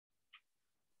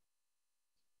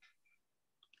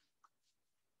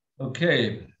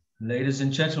Okay, ladies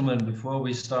and gentlemen, before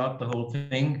we start the whole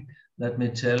thing, let me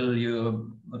tell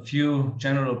you a few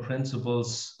general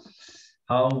principles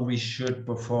how we should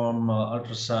perform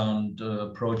ultrasound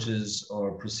approaches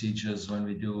or procedures when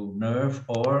we do nerve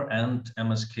and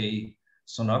MSK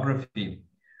sonography.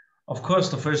 Of course,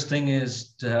 the first thing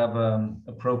is to have an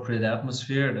appropriate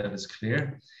atmosphere, that is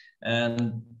clear.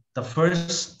 And the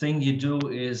first thing you do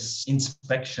is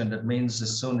inspection. That means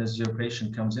as soon as your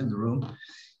patient comes in the room,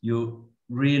 you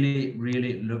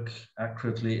really look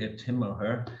accurately at him or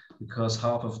her, because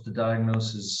half of the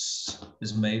diagnosis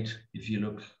is made if you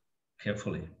look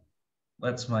carefully.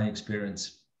 That's my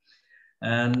experience.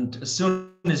 And as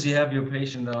soon as you have your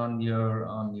patient on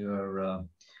your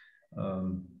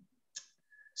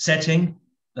setting,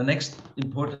 the next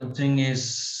important thing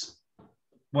is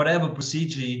whatever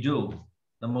procedure you do,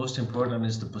 the most important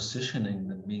is the positioning.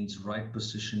 That means right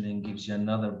positioning gives you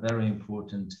another very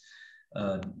important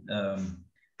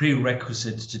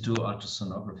prerequisite to do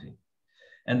ultrasonography.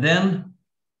 And then,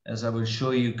 as I will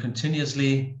show you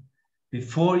continuously,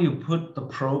 before you put the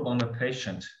probe on the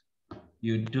patient,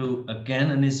 you do again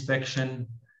an inspection,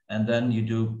 and then you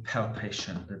do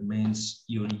palpation. That means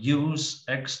you use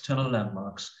external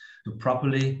landmarks to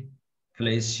properly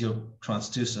place your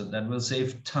transducer. That will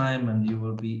save time, and you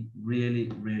will be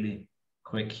really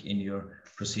quick in your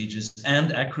procedures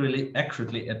and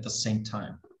accurately at the same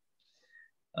time.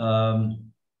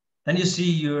 Then you see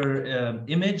your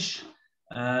image,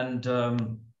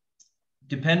 and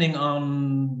depending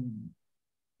on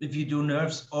if you do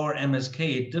nerves or MSK,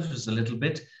 it differs a little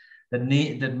bit. That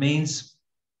means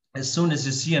as soon as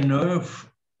you see a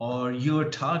nerve or your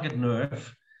target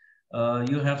nerve,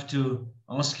 you have to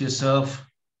ask yourself,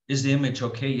 is the image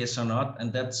okay, yes or not?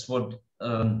 And that's what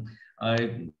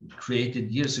I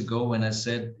created years ago when I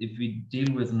said, if we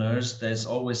deal with nerves, there's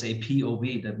always a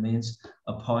POV, that means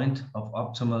a point of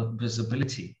optimal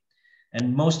visibility.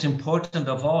 And most important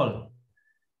of all,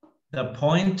 the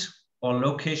point or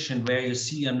location where you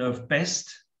see a nerve best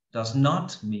does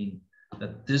not mean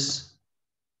that this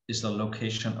is the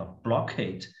location of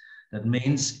blockade. That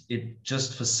means it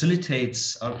just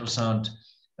facilitates ultrasound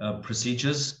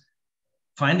procedures,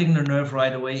 finding the nerve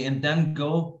right away, and then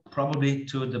go probably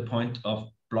to the point of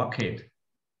blockade.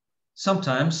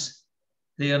 Sometimes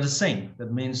they are the same.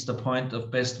 That means the point of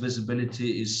best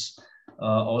visibility is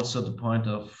also the point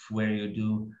of where you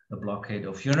do the blockade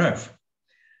of your nerve.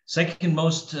 Second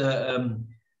most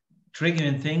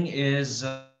triggering thing is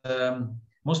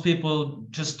most people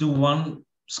just do one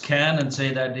scan and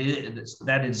say that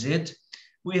is it.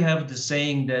 We have the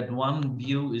saying that one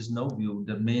view is no view.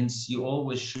 That means you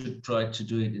always should try to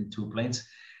do it in two planes,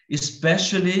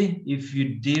 especially if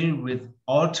you deal with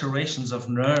alterations of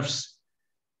nerves.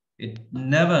 It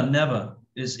never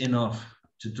is enough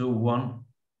to do one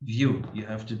view. You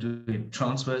have to do it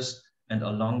transverse and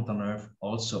along the nerve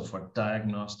also for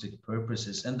diagnostic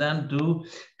purposes, and then do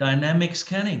dynamic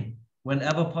scanning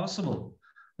whenever possible.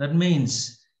 That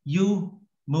means you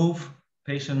move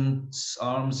patient's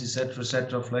arms,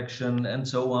 etc., flexion, and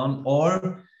so on,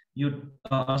 or you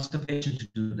ask the patient to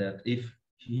do that if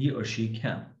he or she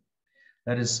can.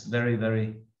 That is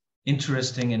very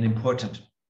interesting and important.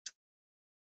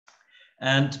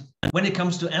 And when it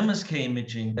comes to MSK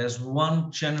imaging, there's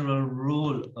one general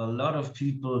rule a lot of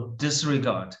people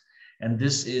disregard, and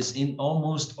this is in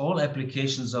almost all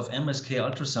applications of MSK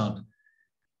ultrasound.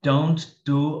 Don't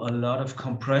do a lot of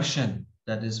compression.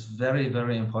 That is very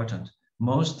important.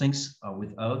 Most things are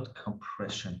without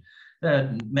compression. There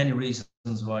are many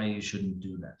reasons why you shouldn't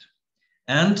do that.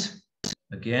 And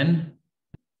again,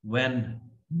 when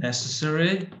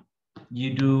necessary,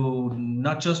 you do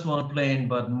not just one plane,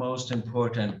 but most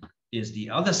important is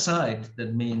the other side.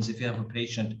 That means if you have a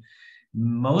patient,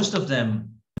 most of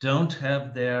them don't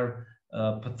have their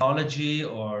pathology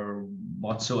or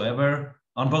whatsoever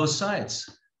on both sides.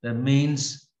 That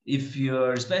means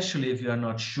especially if you're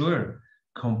not sure,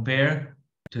 compare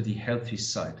to the healthy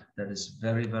side. That is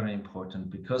very important,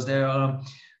 because there are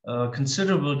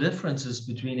considerable differences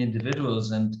between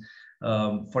individuals. And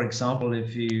for example,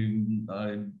 if you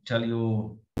tell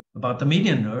you about the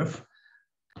median nerve,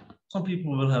 some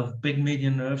people will have big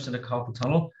median nerves in the carpal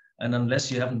tunnel, and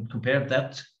unless you haven't compared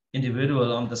that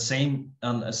individual on the same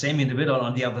individual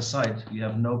on the other side, you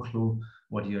have no clue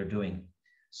what you're doing.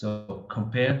 So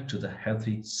compare to the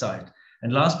healthy side.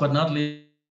 And last but not least,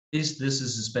 this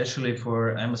is especially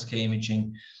for MSK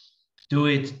imaging, do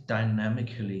it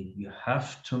dynamically. You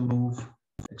have to move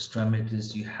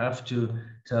extremities. You have to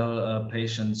tell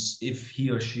patients if he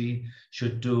or she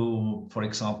should do, for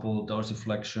example,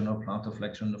 dorsiflexion or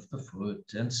plantarflexion of the foot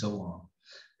and so on.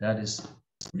 That is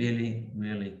really,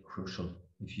 really crucial.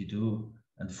 If you do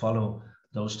and follow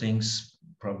those things,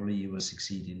 probably you will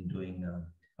succeed in doing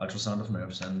ultrasound of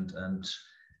nerves and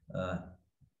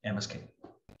MSK.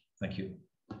 Thank you.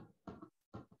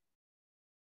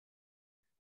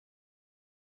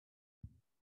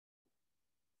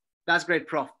 That's great,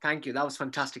 Prof. Thank you. That was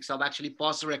fantastic. So I've actually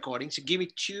paused the recording. So give me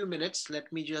 2 minutes.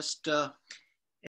 Let me just